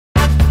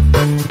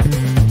Hello,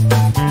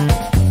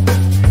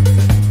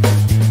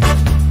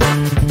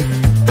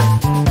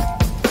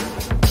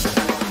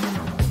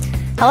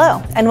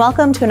 and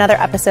welcome to another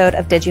episode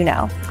of Did You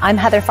Know? I'm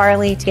Heather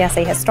Farley,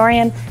 TSA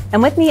Historian,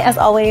 and with me, as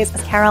always,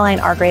 is Caroline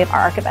Argrave, our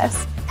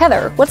archivist.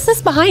 Heather, what's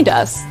this behind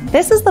us?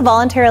 This is the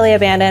voluntarily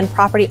abandoned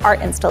property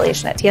art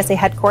installation at TSA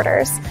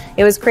headquarters.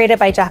 It was created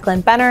by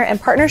Jacqueline Benner in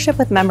partnership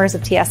with members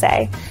of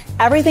TSA.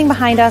 Everything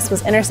behind us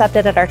was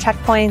intercepted at our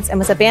checkpoints and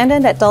was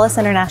abandoned at Dulles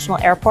International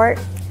Airport.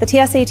 The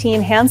TSA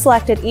team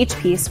hand-selected each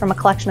piece from a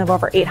collection of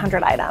over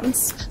 800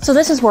 items. So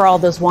this is where all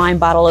those wine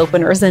bottle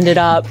openers ended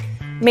up.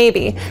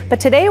 Maybe, but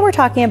today we're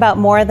talking about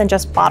more than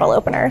just bottle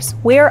openers.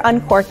 We are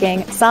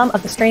uncorking some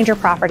of the stranger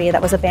property that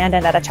was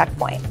abandoned at a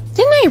checkpoint.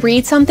 Didn't I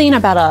read something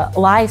about a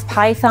live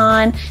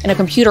python and a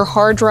computer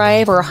hard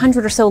drive or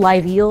 100 or so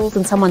live eels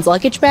in someone's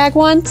luggage bag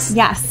once?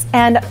 Yes,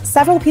 and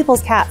several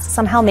people's cats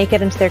somehow make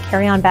it into their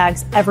carry-on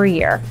bags every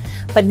year.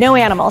 But no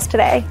animals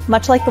today.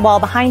 Much like the wall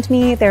behind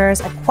me, there's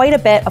quite a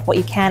bit of what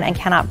you can and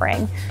cannot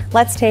bring.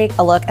 Let's take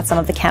a look at some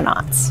of the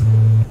cannots.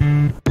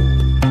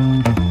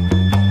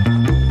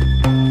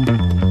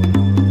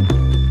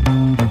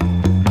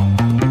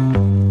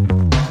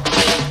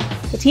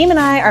 The team and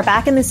I are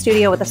back in the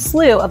studio with a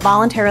slew of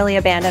voluntarily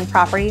abandoned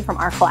property from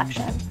our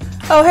collection.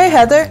 Oh, hey,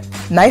 Heather.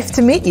 Nice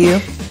to meet you.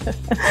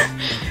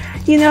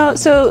 You know,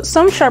 so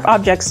some sharp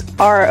objects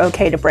are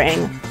okay to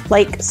bring,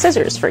 like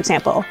scissors, for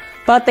example,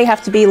 but they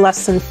have to be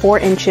less than 4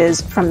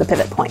 inches from the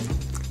pivot point.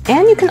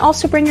 And you can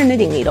also bring your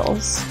knitting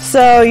needles.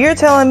 So you're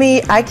telling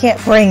me I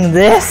can't bring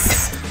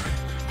this?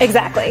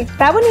 Exactly.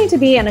 That would need to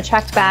be in a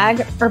checked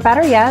bag, or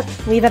better yet,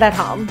 leave it at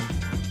home.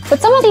 But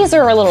some of these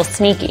are a little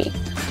sneaky.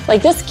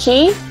 Like this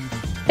key,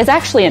 it's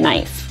actually a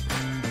knife.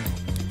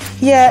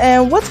 Yeah,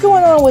 and what's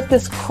going on with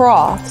this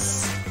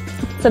cross?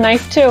 It's a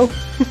knife too.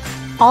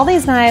 All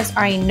these knives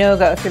are a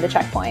no-go through the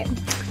checkpoint.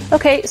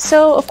 Okay,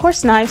 so of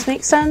course knives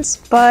make sense,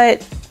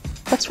 but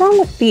what's wrong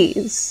with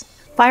these?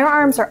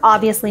 Firearms are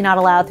obviously not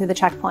allowed through the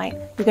checkpoint.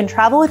 You can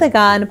travel with a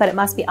gun, but it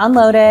must be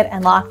unloaded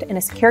and locked in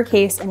a secure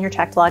case in your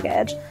checked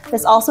luggage.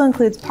 This also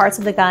includes parts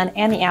of the gun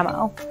and the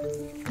ammo.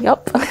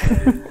 Yup.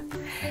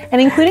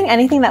 And including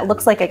anything that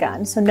looks like a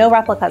gun, so no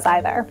replicas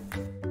either.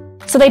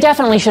 So they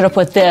definitely should have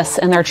put this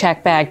in their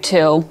check bag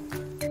too.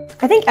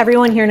 I think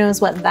everyone here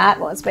knows what that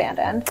was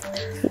abandoned.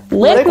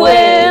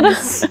 Liquid!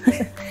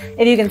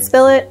 If you can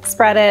spill it,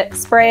 spread it,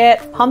 spray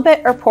it, pump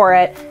it, or pour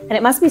it, and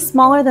it must be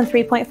smaller than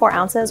 3.4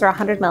 ounces or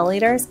 100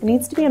 milliliters, it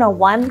needs to be in a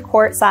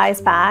 1-quart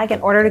size bag in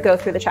order to go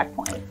through the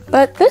checkpoint.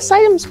 But this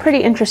item's pretty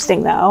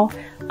interesting though.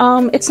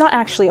 It's not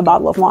actually a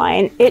bottle of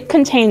wine. It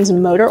contains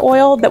motor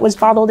oil that was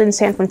bottled in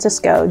San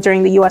Francisco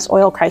during the US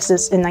oil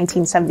crisis in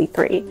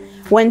 1973,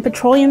 when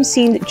petroleum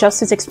seemed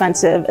just as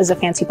expensive as a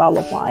fancy bottle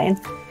of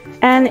wine.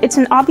 And it's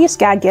an obvious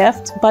gag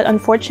gift, but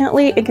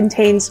unfortunately it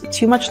contains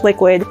too much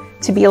liquid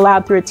to be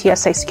allowed through a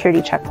TSA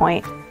security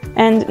checkpoint.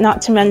 And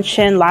not to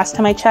mention, last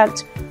time I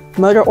checked,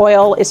 motor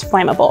oil is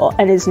flammable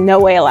and is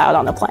no way allowed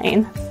on the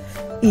plane.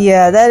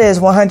 Yeah, that is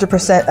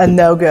 100% a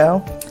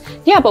no-go.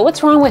 Yeah, but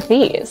what's wrong with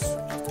these?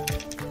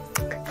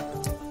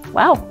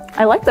 Wow,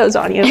 I like those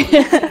on you.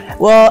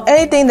 Well,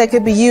 anything that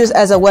could be used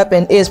as a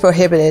weapon is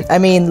prohibited. I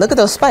mean, look at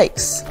those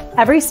spikes.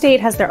 Every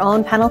state has their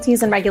own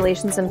penalties and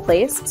regulations in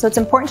place, so it's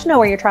important to know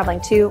where you're traveling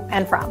to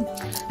and from.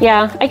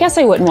 Yeah, I guess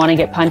I wouldn't want to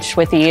get punched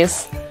with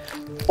these.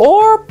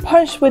 Or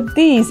punched with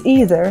these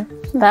either.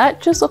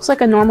 That just looks like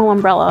a normal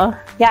umbrella.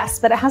 Yes,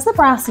 but it has the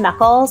brass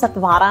knuckles at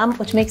the bottom,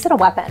 which makes it a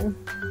weapon.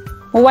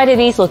 Well, why do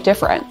these look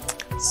different?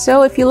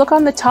 So if you look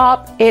on the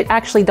top, it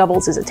actually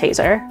doubles as a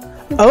taser.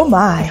 Oh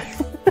my.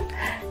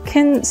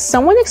 Can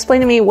someone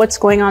explain to me what's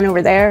going on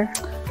over there?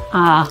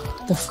 Ah,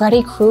 the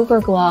Freddy Krueger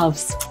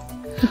gloves.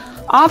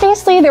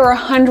 Obviously, there are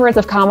hundreds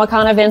of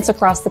Comic-Con events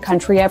across the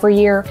country every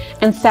year,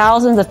 and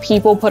thousands of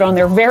people put on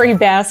their very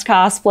best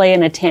cosplay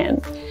and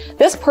attend.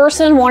 This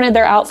person wanted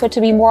their outfit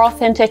to be more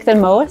authentic than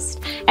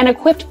most, and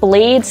equipped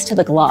blades to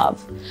the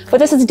glove. But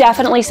this is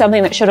definitely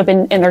something that should have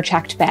been in their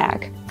checked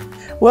bag.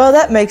 Well,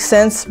 that makes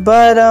sense,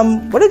 but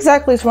what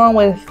exactly is wrong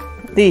with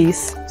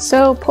these?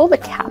 So pull the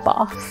cap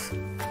off.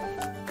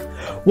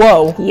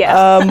 Whoa.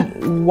 Yeah.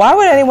 Why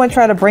would anyone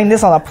try to bring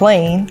this on a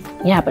plane?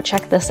 Yeah, but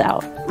check this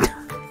out.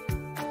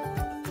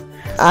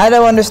 I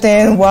don't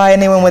understand why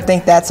anyone would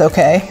think that's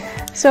okay.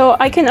 So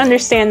I can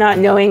understand not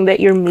knowing that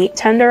your meat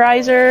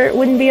tenderizer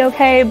wouldn't be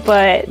okay,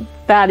 but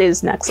that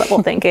is next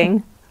level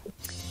thinking.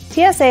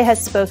 TSA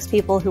has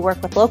spokespeople who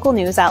work with local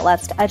news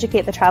outlets to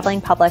educate the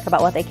traveling public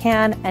about what they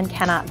can and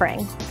cannot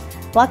bring.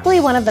 Luckily,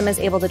 one of them is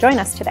able to join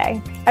us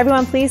today.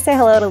 Everyone, please say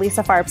hello to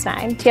Lisa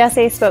Farbstein,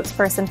 TSA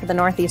spokesperson for the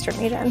Northeastern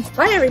region.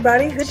 Hi,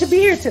 everybody. Good to be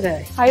here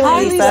today. Hi,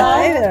 Lisa.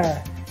 Hi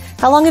there.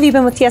 How long have you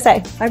been with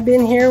TSA? I've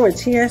been here with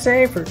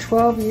TSA for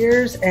 12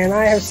 years, and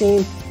I have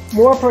seen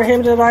more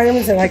prohibited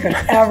items than I could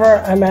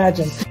ever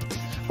imagine.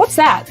 What's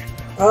that?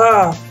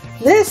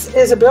 This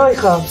is a billy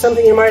club,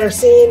 something you might have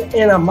seen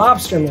in a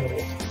mobster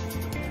movie.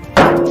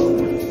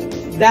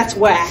 That's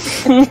whack.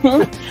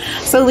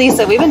 So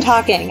Lisa, we've been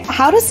talking.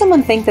 How does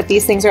someone think that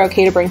these things are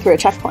okay to bring through a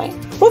checkpoint?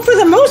 Well, for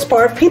the most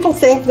part, people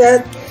think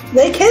that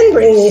they can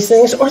bring these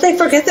things, or they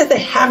forget that they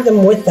have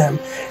them with them.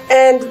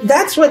 And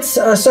that's what's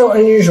so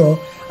unusual,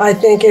 I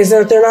think, is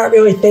that they're not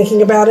really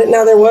thinking about it.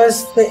 Now, there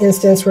was the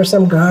instance where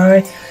some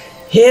guy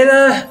hid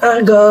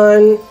a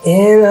gun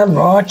in a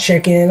raw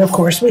chicken. Of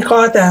course, we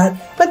caught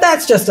that, but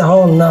that's just a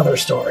whole nother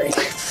story.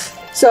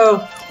 So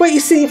what you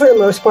see for the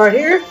most part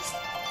here,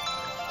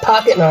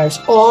 pocket knives,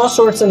 all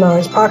sorts of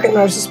knives, pocket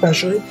knives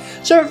especially.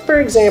 So, for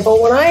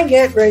example, when I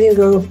get ready to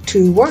go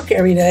to work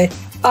every day,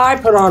 I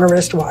put on a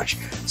wristwatch.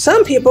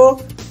 Some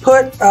people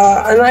put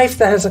a knife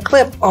that has a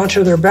clip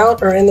onto their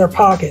belt or in their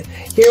pocket.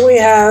 Here we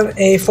have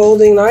a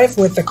folding knife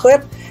with the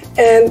clip,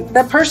 and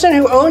the person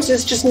who owns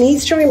this just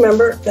needs to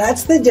remember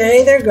that's the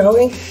day they're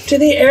going to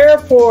the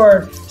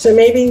airport. So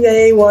maybe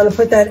they want to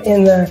put that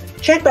in the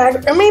check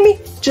bag, or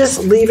maybe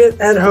just leave it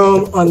at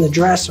home on the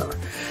dresser.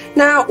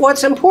 Now,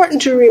 what's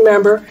important to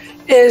remember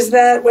is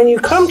that when you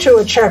come to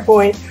a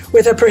checkpoint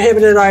with a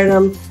prohibited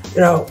item,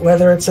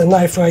 whether it's a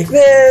knife like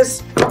this,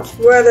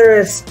 whether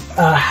it's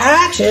a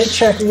hatchet,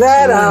 check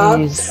that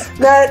out,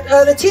 that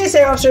the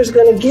TSA officer is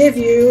going to give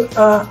you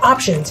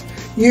options.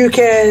 You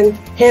can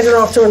hand it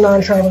off to a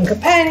non-traveling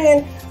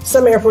companion.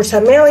 Some airports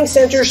have mailing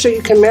centers, so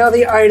you can mail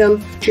the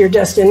item to your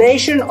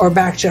destination or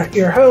back to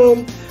your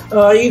home.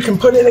 You can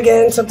put it,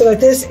 again, something like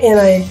this, in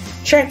a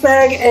check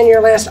bag, and your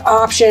last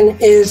option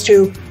is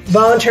to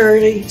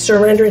voluntarily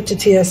surrender it to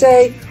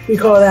TSA. We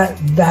call that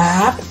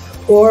VAP,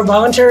 or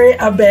voluntary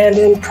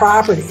abandoned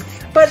property.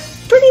 But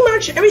pretty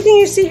much everything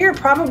you see here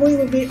probably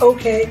would be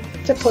okay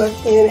to put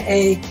in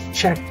a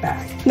check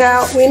bag.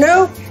 Now, we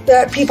know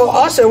that people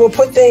also will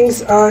put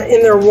things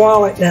in their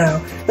wallet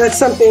now. That's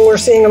something we're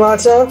seeing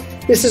lots of.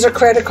 This is a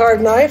credit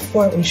card knife.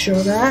 Why don't we show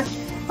that?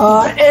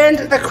 And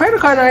the credit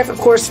card knife, of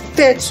course,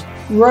 fits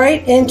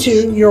right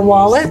into your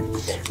wallet.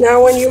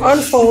 Now, when you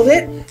unfold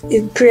it,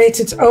 it creates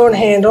its own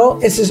handle.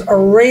 This is a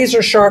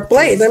razor sharp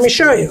blade. Let me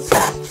show you.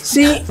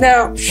 See,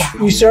 now,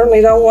 you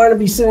certainly don't want to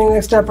be sitting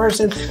next to a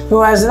person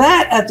who has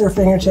that at their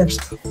fingertips.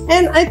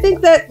 And I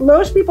think that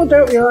most people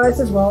don't realize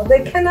as well,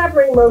 they cannot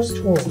bring most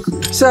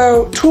tools.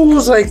 So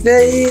tools like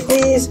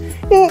these,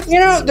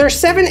 they're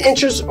 7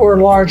 inches or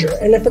larger.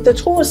 And if the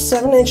tool is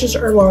 7 inches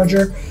or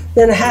larger,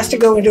 then it has to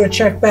go into a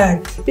check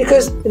bag,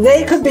 because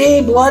they could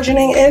be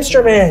bludgeoning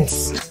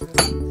instruments.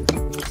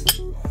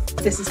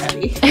 This is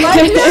heavy.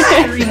 Like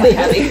that. Really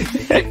heavy.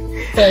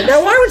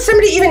 Now, why would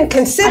somebody even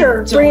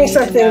consider bringing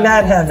something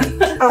that heavy?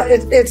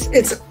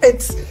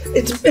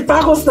 It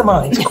boggles the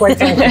mind, quite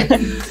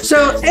frankly.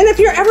 So, and if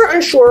you're ever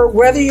unsure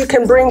whether you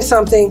can bring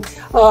something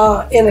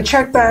in a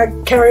check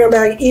bag, carry-on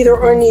bag, either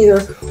or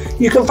neither,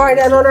 you can find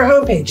out on our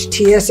homepage,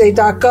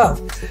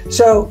 tsa.gov.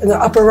 So, in the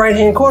upper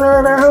right-hand corner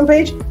of our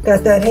homepage,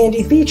 got that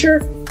handy feature,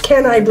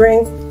 Can I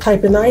Bring?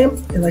 Type an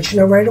item, it lets you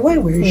know right away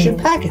where you should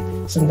pack it.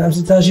 Sometimes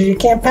it tells you you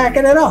can't pack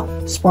it at all.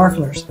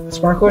 Sparklers.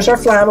 Sparklers are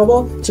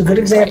flammable. It's a good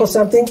example of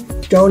something.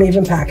 Don't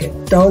even pack it.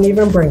 Don't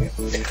even bring it.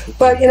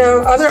 But,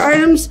 other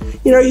items,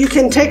 you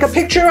can take a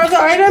picture of the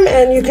item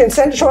and you can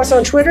send it to us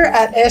on Twitter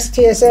at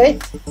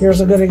STSA.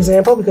 Here's a good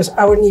example, because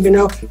I wouldn't even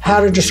know how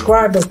to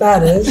describe what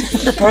that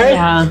is. Right?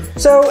 Yeah.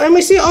 So, and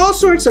we see all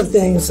sorts of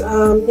things.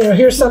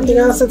 Here's something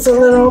else that's a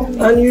little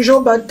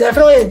unusual, but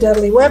definitely a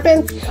deadly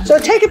weapon. So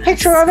take a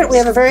picture of it. We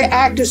have a very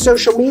active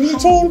social media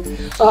team.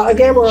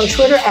 Again, we're on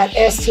Twitter at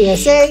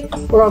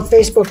STSA. We're on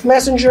Facebook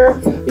Messenger.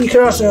 You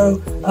can also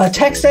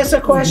text us a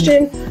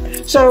question.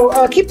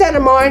 So keep that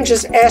in mind.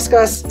 Just ask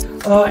us,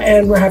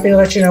 and we're happy to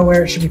let you know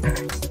where it should be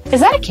packed. Is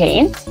that a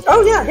cane?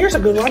 Oh, yeah. Here's a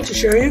good one to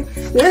show you.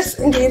 This,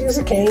 indeed, is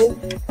a cane.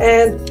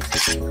 And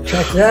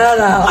check that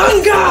out.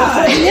 Oh,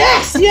 God!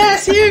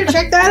 Yes, here.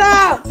 Check that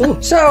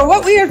out. So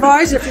what we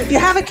advise, if you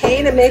have a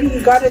cane and maybe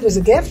you got it as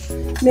a gift,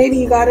 maybe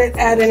you got it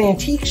at an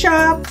antique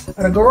shop,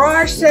 at a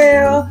garage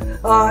sale,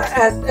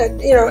 at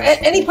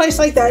any place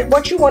like that,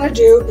 what you want to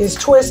do is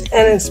twist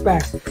and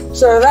inspect.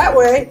 So that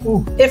way,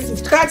 if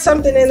it's got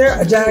something in there,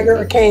 a dagger,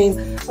 a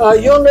cane,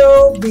 you'll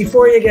know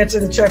before you get to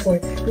the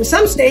checkpoint. In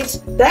some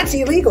states, that's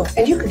illegal,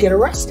 and you could get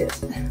arrested.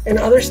 In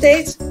other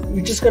states,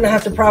 you're just going to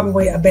have to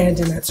probably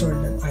abandon that sort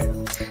of an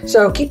item.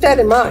 So keep that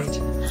in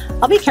mind.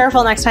 I'll be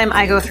careful next time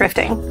I go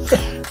thrifting.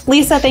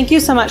 Lisa, thank you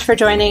so much for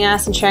joining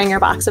us and sharing your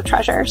box of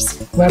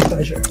treasures. My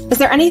pleasure. Is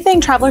there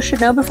anything travelers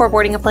should know before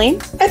boarding a plane?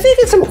 I think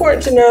it's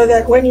important to know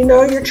that when you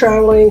know you're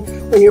traveling,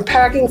 when you're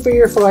packing for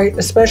your flight,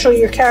 especially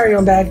your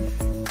carry-on bag,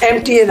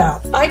 empty it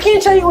out. I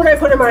can't tell you what I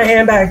put in my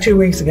handbag 2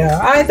 weeks ago.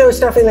 I throw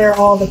stuff in there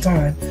all the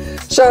time.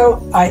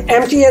 So I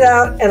empty it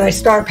out and I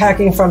start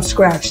packing from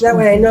scratch. That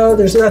way I know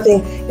there's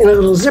nothing in a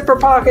little zipper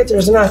pocket,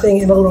 there's nothing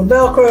in a little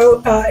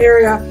Velcro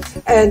area,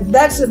 and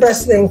that's the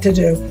best thing to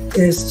do,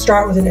 is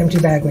start with an empty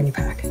bag when you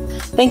pack.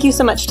 Thank you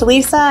so much to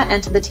Lisa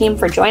and to the team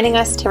for joining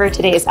us for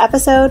today's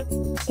episode.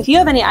 If you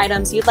have any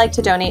items you'd like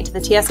to donate to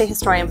the TSA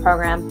Historian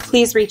program,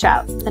 please reach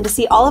out. And to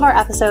see all of our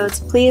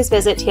episodes, please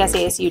visit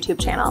TSA's YouTube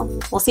channel.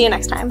 We'll see you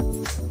next time.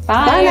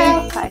 Bye. Bye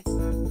now.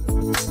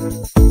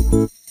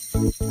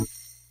 Bye.